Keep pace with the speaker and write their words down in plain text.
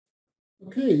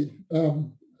Okay,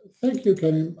 thank you,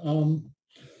 Karim.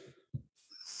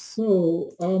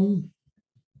 So,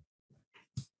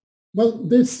 well,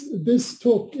 this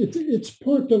talk it's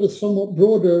part of a somewhat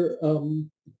broader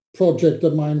project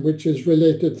of mine, which is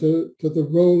related to the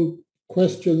role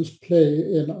questions play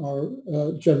in our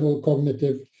general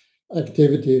cognitive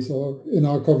activities or in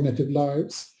our cognitive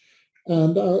lives.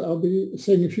 And I'll be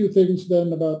saying a few things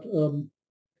then about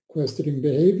questioning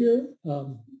behavior.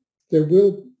 There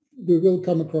will we will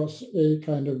come across a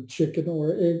kind of chicken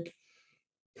or egg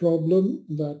problem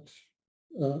that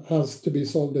has to be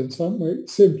solved in some way,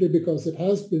 simply because it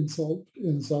has been solved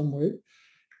in some way.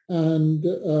 And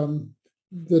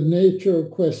the nature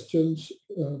of questions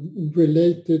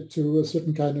related to a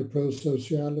certain kind of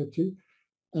prosociality.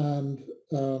 And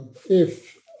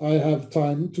if I have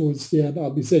time towards the end,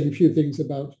 I'll be saying a few things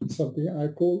about something I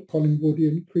call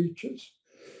Collingwoodian creatures.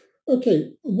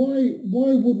 Okay, why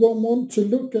would one want to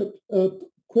look at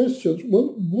questions?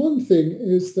 Well, one thing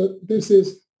is that this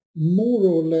is more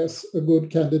or less a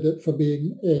good candidate for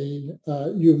being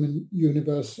a human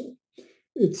universal.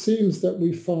 It seems that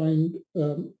we find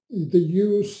the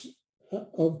use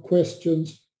of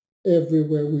questions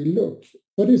everywhere we look,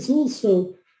 but it's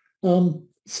also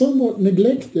somewhat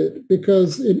neglected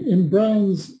because in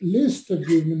Brown's list of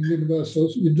human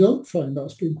universals, you don't find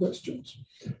asking questions.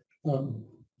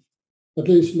 At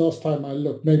least last time I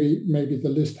looked, maybe the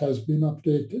list has been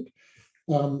updated.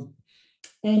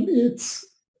 And it's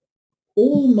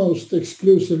almost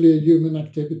exclusively a human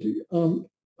activity.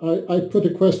 I put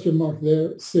a question mark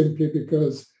there simply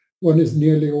because one is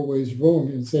nearly always wrong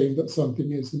in saying that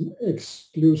something is an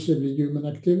exclusively human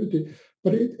activity.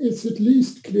 But it's at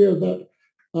least clear that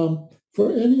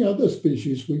for any other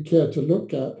species we care to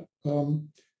look at,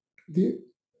 the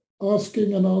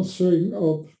asking and answering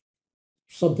of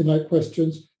something like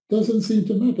questions doesn't seem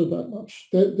to matter that much.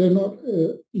 They're not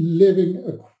living in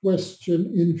a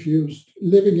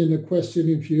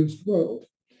question-infused world.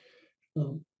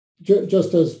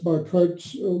 Just as Mark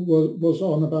Hertz was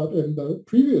on about in the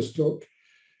previous talk,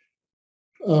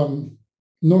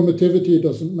 normativity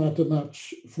doesn't matter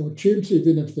much for chimps,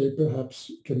 even if they perhaps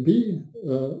can be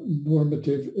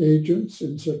normative agents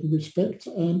in certain respects.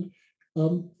 And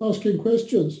asking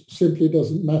questions simply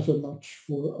doesn't matter much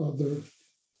for other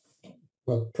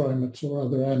primates or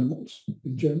other animals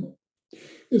in general.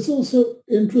 It's also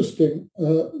interesting,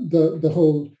 the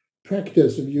whole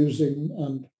practice of using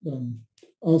and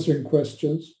answering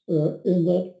questions in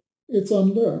that it's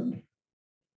unlearned.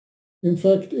 In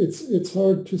fact, it's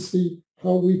hard to see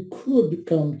how we could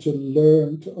come to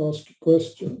learn to ask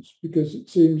questions, because it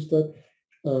seems that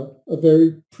a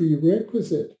very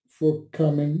prerequisite for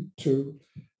coming to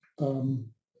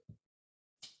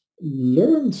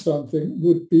learn something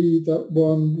would be that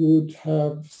one would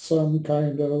have some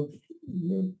kind of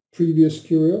previous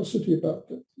curiosity about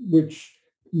it, which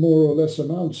more or less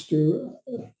amounts to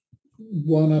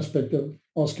one aspect of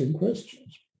asking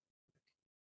questions.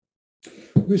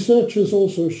 Researchers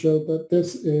also show that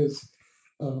this is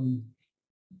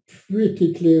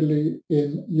pretty clearly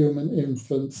in human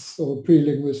infants or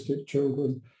pre-linguistic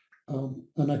children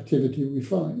an activity we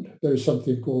find. There's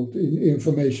something called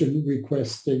information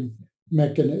requesting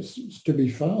mechanisms to be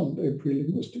found in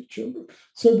pre-linguistic children.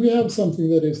 So we have something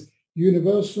that is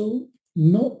universal,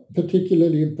 not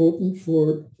particularly important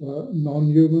for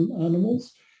non-human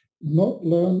animals, not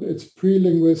learned, it's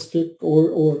pre-linguistic,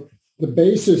 or the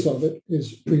basis of it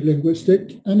is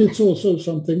pre-linguistic, and it's also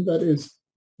something that is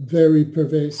very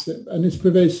pervasive, and it's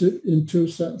pervasive in two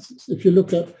senses. If you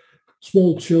look at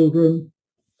small children,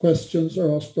 questions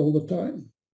are asked all the time.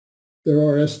 There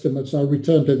are estimates. I'll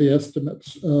return to the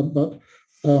estimates, but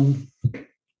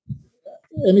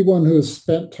anyone who has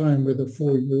spent time with a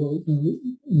 4-year-old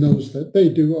knows that they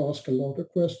do ask a lot of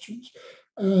questions.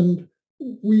 And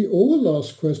we all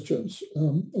ask questions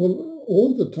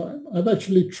all the time. I've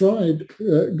actually tried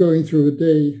going through a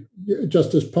day,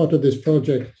 just as part of this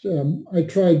project, I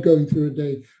tried going through a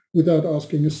day without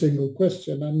asking a single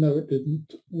question. I know it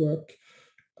didn't work.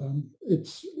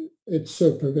 It's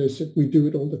so pervasive. We do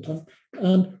it all the time.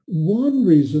 And one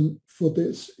reason for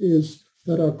this is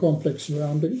that our complex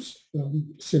surroundings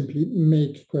simply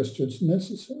make questions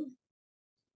necessary.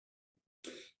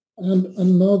 And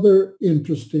another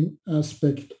interesting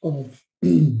aspect of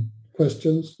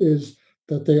questions is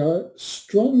that they are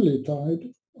strongly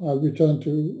tied, I'll return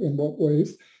to in what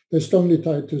ways, they're strongly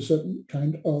tied to a certain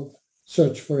kind of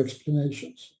search for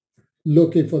explanations,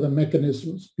 looking for the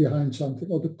mechanisms behind something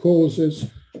or the causes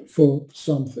for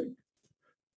something.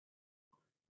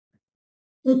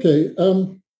 Okay,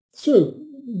 so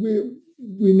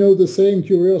we know the saying,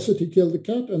 curiosity killed the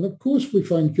cat, and of course we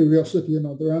find curiosity in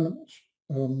other animals.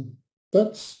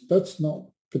 That's not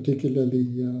particularly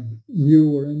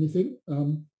new or anything.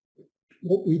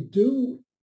 What we do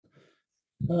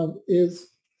is,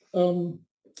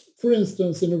 for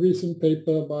instance, in a recent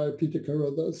paper by Peter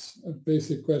Carruthers,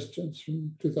 Basic Questions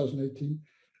from 2018,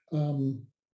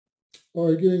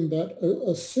 arguing that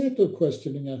a set of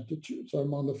questioning attitudes are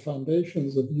among the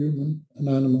foundations of human and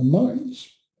animal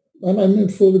minds. And I'm in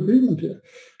full agreement here.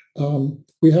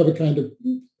 We have a kind of,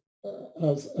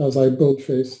 as I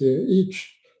boldface here,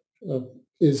 each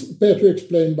is better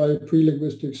explained by a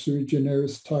pre-linguistic sui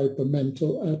generis type of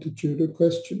mental attitude of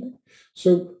questioning.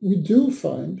 So we do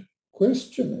find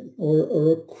questioning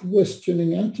or a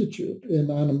questioning attitude in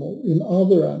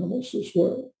other animals as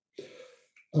well.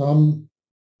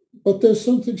 But there's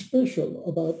something special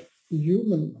about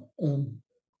human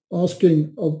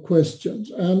asking of questions.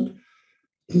 And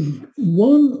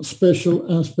one special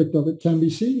aspect of it can be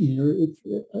seen here in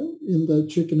the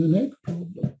chicken and egg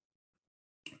problem,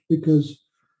 because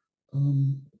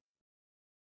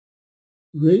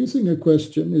raising a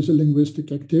question is a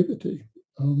linguistic activity,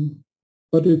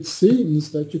 but it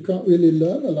seems that you can't really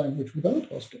learn a language without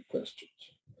asking questions.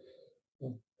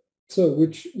 So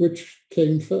which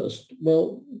came first?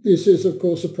 Well, this is, of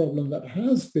course, a problem that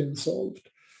has been solved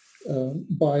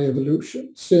by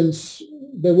evolution, since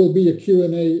there will be a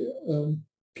Q&A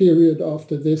period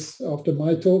after this, after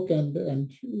my talk, and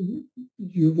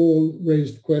you've all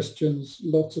raised questions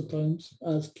lots of times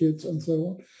as kids and so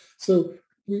on. So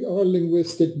we are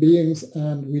linguistic beings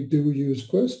and we do use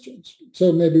questions.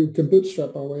 So maybe we can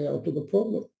bootstrap our way out of the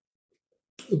problem.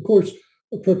 Of course,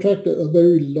 a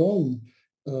very long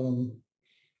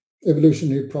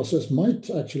evolutionary process might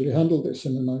actually handle this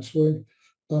in a nice way.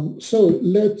 So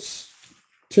let's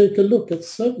take a look at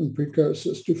 7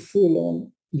 precursors to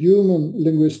full-on human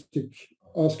linguistic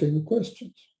asking of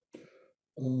questions.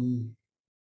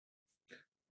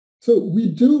 So we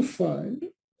do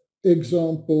find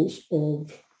examples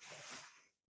of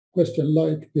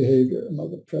question-like behavior in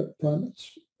other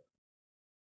primates.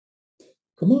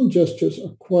 Command gestures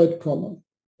are quite common.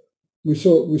 We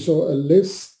saw a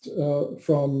list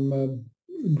from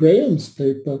Graham's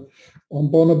paper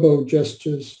on bonobo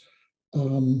gestures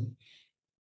in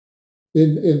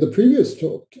the previous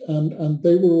talk, and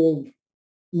they were all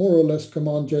more or less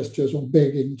command gestures or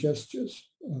begging gestures,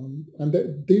 and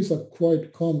these are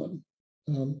quite common.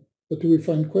 But do we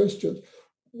find questions?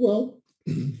 Well,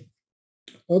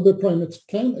 other primates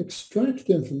can extract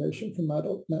information from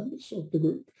adult members of the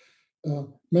group,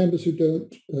 members who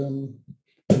don't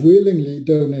willingly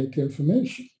donate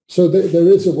information. So there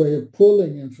is a way of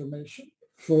pulling information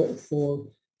for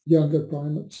younger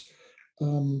primates.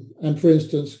 And for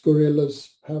instance,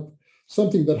 gorillas have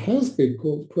something that has been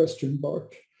called question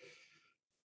bark.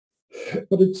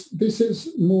 But this is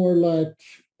more like,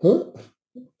 huh?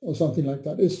 Or something like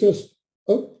that. It's just,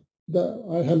 oh,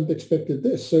 I hadn't expected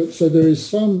this. So there is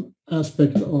some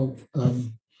aspect of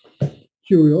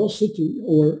curiosity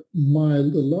or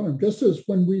mild alarm, just as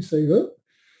when we say, oh,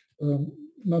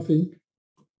 nothing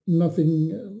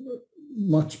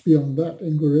much beyond that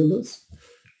in gorillas.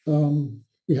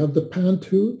 We have the pant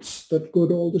hoots that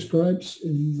Goodall describes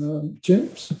in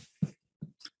chimps.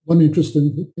 One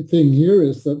interesting thing here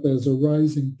is that there's a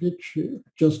rising pitch here,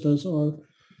 just as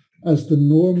the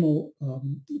normal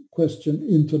question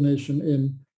intonation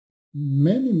in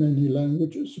many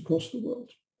languages across the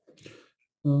world.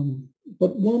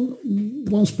 But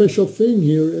one special thing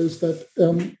here is that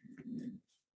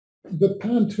the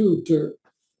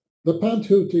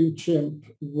pant-hooting chimp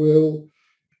will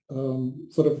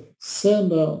sort of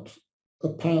send out a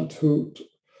pant hoot,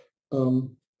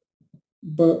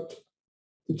 but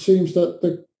it seems that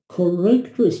the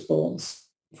correct response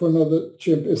for another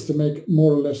chimp is to make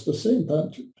more or less the same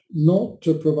pant hoot, not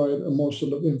to provide a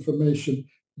morsel of information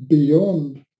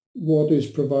beyond what is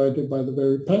provided by the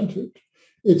very pant hoot.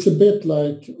 It's a bit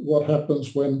like what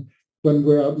happens when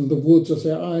we're out in the woods and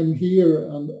say, I'm here,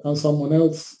 and someone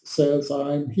else says,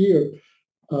 I'm here.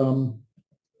 And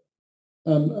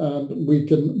we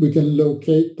can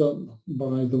locate them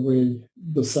by the way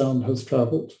the sound has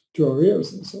traveled to our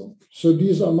ears and so on. So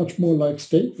these are much more like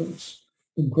statements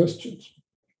than questions.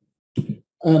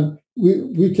 And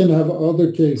we can have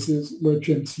other cases where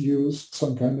chimps use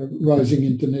some kind of rising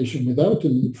intonation without a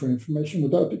need for information,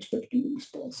 without expecting a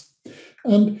response.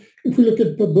 And if we look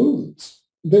at baboons,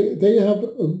 they have,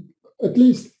 at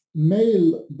least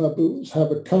male baboons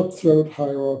have a cutthroat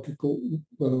hierarchical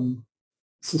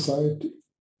society.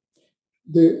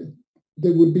 There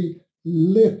would be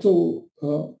little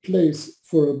place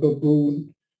for a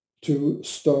baboon to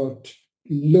start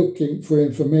looking for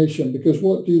information, because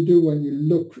what do you do when you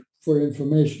look for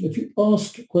information? If you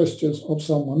ask questions of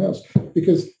someone else,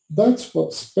 because that's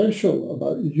what's special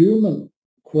about human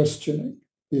questioning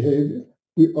behavior.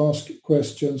 We ask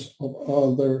questions of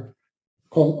other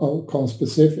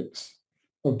conspecifics,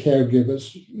 of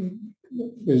caregivers,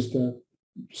 is the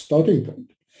starting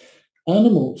point.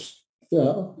 Animals,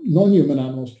 non-human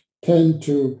animals, tend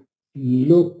to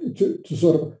look to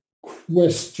sort of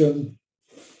question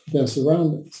their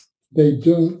surroundings. They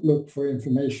don't look for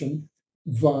information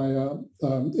via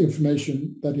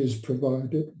information that is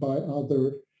provided by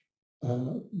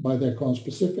their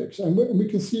conspecifics, and we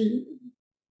can see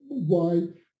why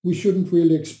we shouldn't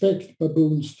really expect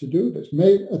baboons to do this.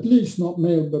 At least not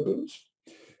male baboons.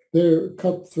 Their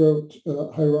cutthroat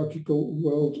hierarchical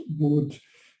world would,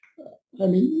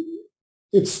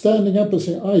 it's standing up and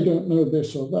saying, I don't know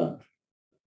this or that,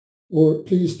 or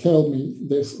please tell me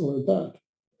this or that.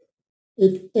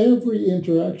 If every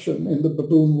interaction in the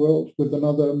baboon world with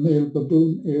another male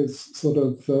baboon is sort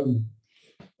of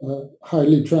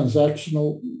highly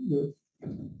transactional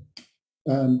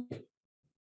and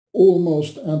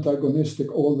almost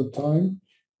antagonistic all the time,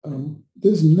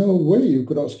 there's no way you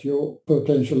could ask your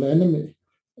potential enemy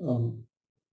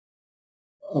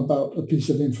about a piece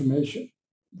of information.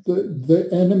 The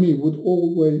enemy would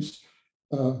always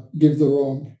give the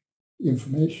wrong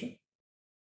information,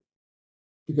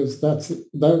 because that's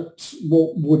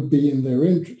what would be in their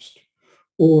interest.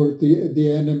 Or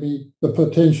the enemy, the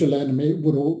potential enemy,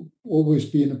 would always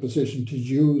be in a position to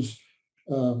use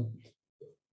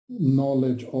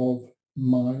knowledge of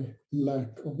my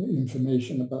lack of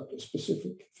information about a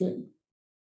specific thing.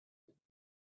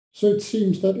 So it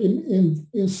seems that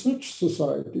in such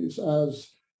societies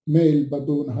as male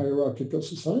baboon hierarchical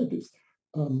societies,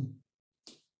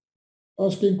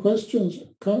 asking questions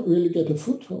can't really get a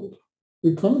foothold.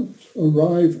 We can't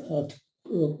arrive at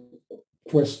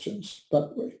questions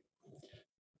that way.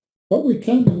 But we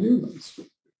can in humans,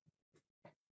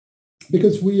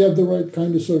 because we have the right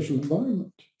kind of social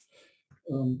environment.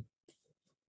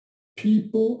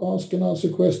 People ask and answer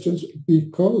questions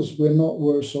because we're not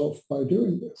worse off by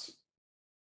doing this.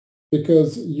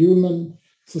 Because human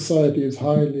society is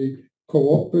highly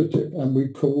cooperative, and we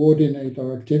coordinate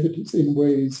our activities in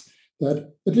ways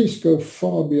that at least go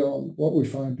far beyond what we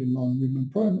find in non-human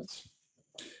primates.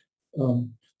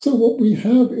 So what we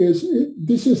have is,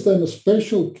 this is then a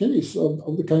special case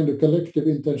of the kind of collective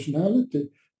intentionality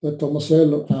that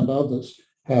Tomasello and others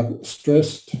have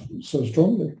stressed so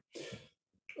strongly.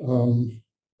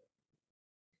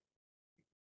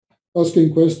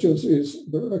 Asking questions is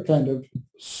a kind of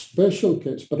special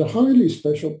case, but a highly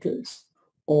special case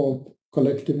of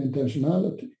collective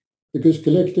intentionality. Because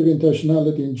collective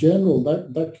intentionality in general,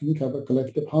 that can cover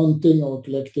collective hunting or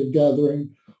collective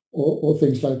gathering or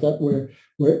things like that, where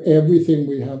everything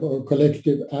we have our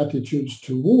collective attitudes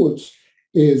towards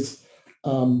is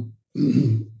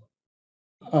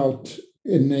out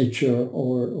in nature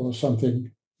or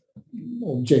something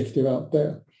objective out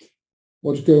there.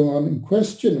 What's going on in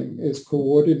questioning is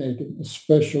coordinating a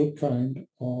special kind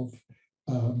of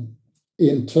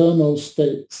internal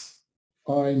states.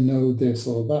 I know this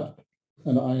or that,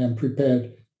 and I am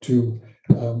prepared to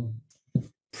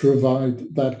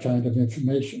provide that kind of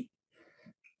information.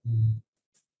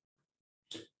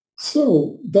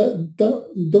 So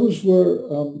those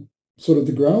were sort of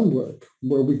the groundwork,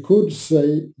 where we could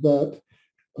say that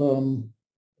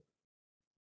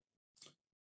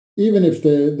even if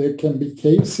there can be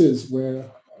cases where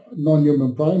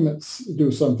non-human primates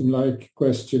do something like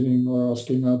questioning or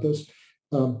asking others,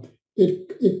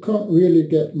 it can't really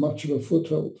get much of a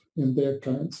foothold in their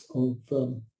kinds of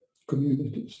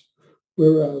communities.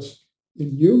 Whereas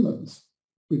in humans,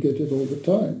 we get it all the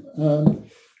time. And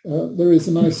there is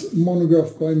a nice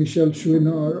monograph by Michel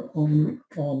Chouinard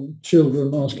on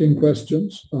children asking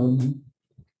questions.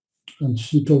 And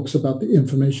she talks about the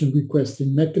information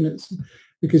requesting mechanism,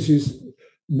 because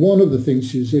one of the things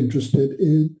she's interested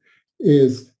in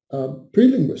is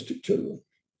pre-linguistic children.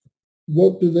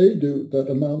 What do they do that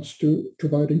amounts to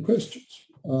providing questions?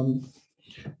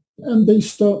 And they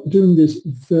start doing this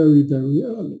very, very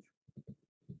early.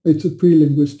 It's a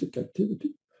pre-linguistic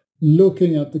activity,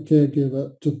 looking at the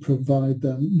caregiver to provide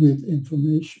them with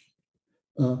information,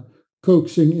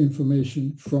 coaxing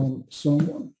information from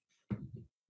someone.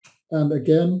 And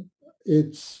again,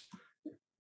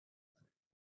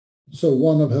 so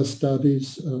one of her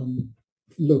studies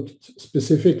looked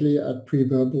specifically at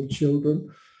pre-verbal children,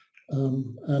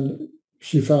 and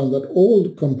she found that all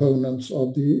the components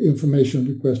of the information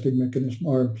requesting mechanism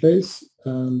are in place,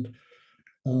 and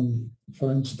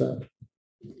finds that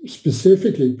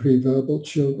specifically pre-verbal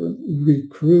children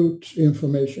recruit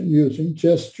information using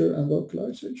gesture and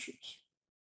vocalizations.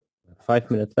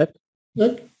 5 minutes left.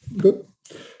 Yep, good.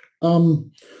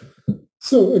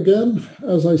 So again,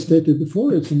 as I stated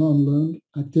before, it's an unlearned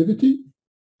activity.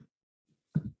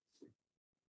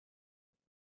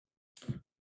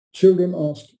 Children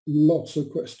ask lots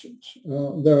of questions.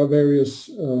 There are various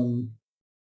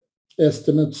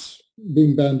estimates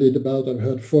being bandied about. I've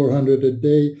heard 400 a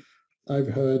day. I've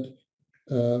heard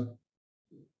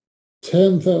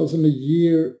 10,000 a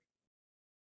year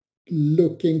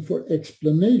looking for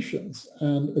explanations,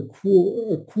 and a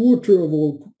quarter of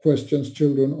all questions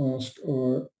children ask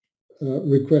are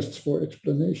requests for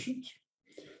explanations.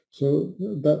 So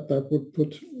that would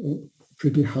put a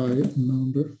pretty high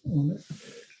number on it.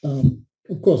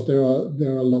 Of course, there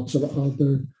are lots of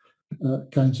other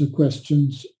kinds of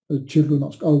questions. Children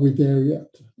ask, "Are we there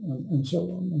yet?" and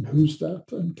so on, and "Who's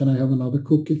that?" and "Can I have another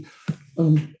cookie?"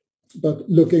 But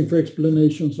looking for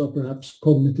explanations are perhaps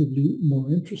cognitively more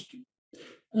interesting.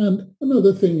 And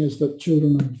another thing is that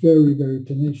children are very, very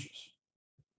tenacious.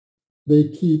 They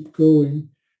keep going.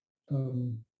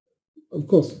 Of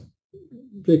course,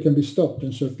 they can be stopped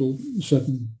in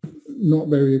certain not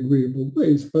very agreeable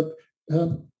ways, but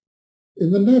in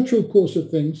the natural course of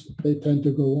things, they tend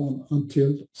to go on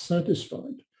until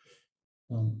satisfied,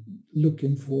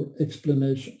 looking for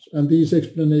explanations. And these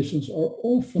explanations are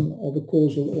often of a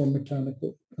causal or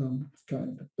mechanical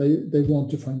kind. They want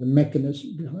to find the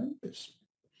mechanism behind this.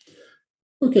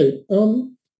 Okay,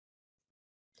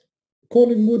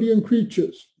 Collingwoodian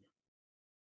creatures.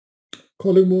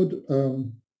 Collingwood,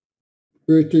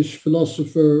 British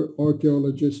philosopher,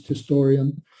 archaeologist,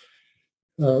 historian,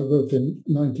 wrote in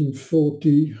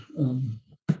 1940,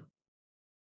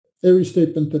 every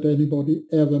statement that anybody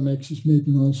ever makes is made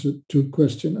in answer to a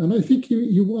question. And I think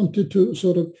he wanted to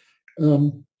sort of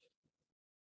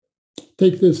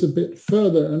take this a bit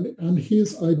further. And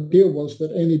his idea was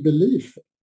that any belief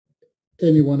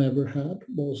anyone ever had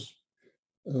was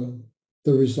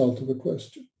the result of a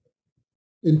question.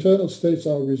 Internal states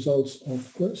are results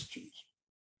of questions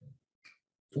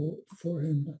for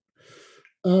him.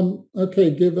 Okay,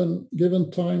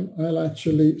 given time, I'll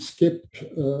actually skip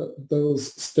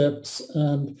those steps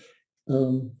and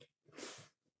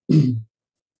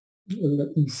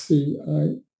let me see.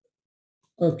 I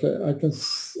can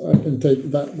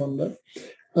take that one there.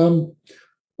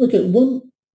 Okay, when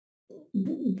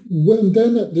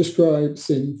Dennett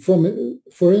describes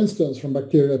for instance, from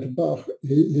bacteria to Bach,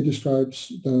 he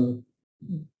describes the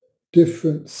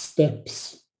different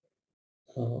steps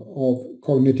of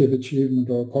cognitive achievement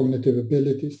or cognitive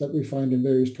abilities that we find in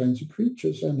various kinds of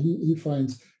creatures. And he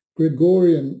finds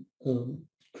Gregorian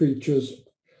creatures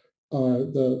are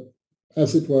the,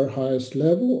 as it were, highest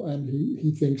level, and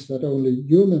he thinks that only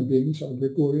human beings are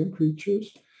Gregorian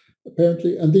creatures,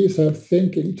 apparently, and these have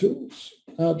thinking tools,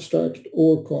 abstract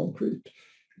or concrete.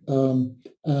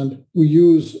 And we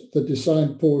use the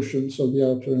design portions of the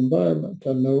outer environment,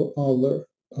 and no other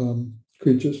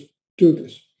creatures do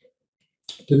this.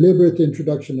 Deliberate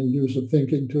introduction and use of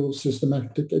thinking tools,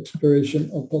 systematic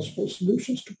exploration of possible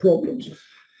solutions to problems,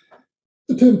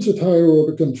 attempts at higher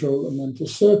order control and mental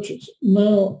searches.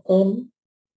 Now,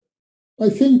 I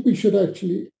think we should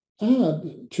actually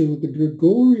add to the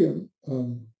Gregorian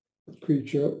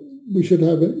creature, we should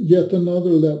have yet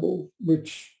another level,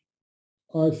 which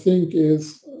I think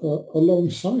is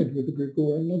alongside with the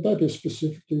Gregorian, and that is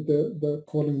specifically the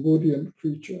Collingwoodian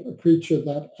creature, a creature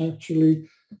that actually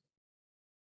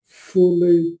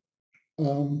fully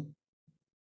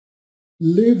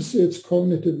lives its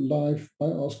cognitive life by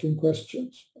asking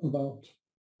questions about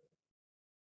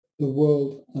the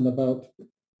world and about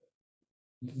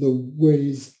the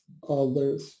ways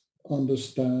others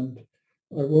understand.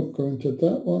 I won't go into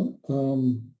that one,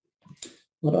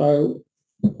 but I'll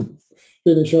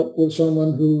finish up with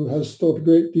someone who has thought a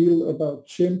great deal about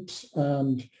chimps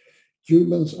and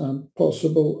humans and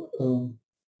possible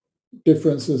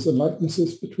differences and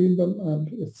likenesses between them. And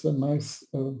it's a nice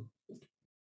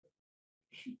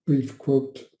brief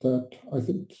quote that I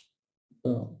think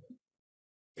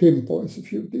pinpoints a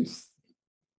few of these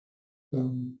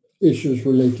issues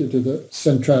related to the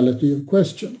centrality of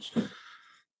questions.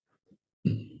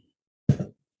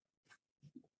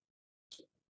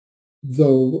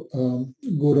 Though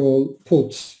Goodall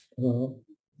puts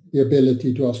the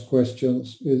ability to ask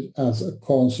questions as a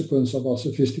consequence of our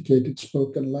sophisticated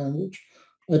spoken language,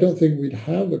 I don't think we'd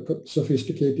have a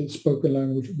sophisticated spoken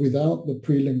language without the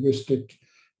pre-linguistic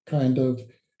kind of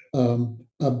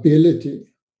ability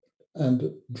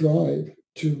and drive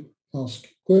to ask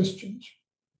questions.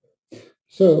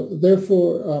 So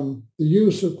therefore, the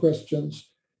use of questions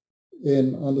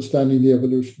in understanding the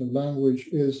evolution of language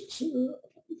is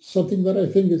something that I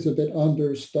think is a bit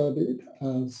understudied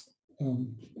as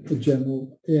a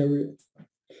general area.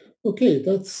 Okay,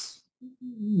 that's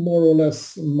more or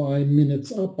less my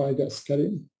minutes up, I guess,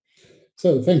 Karim.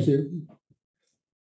 So thank you.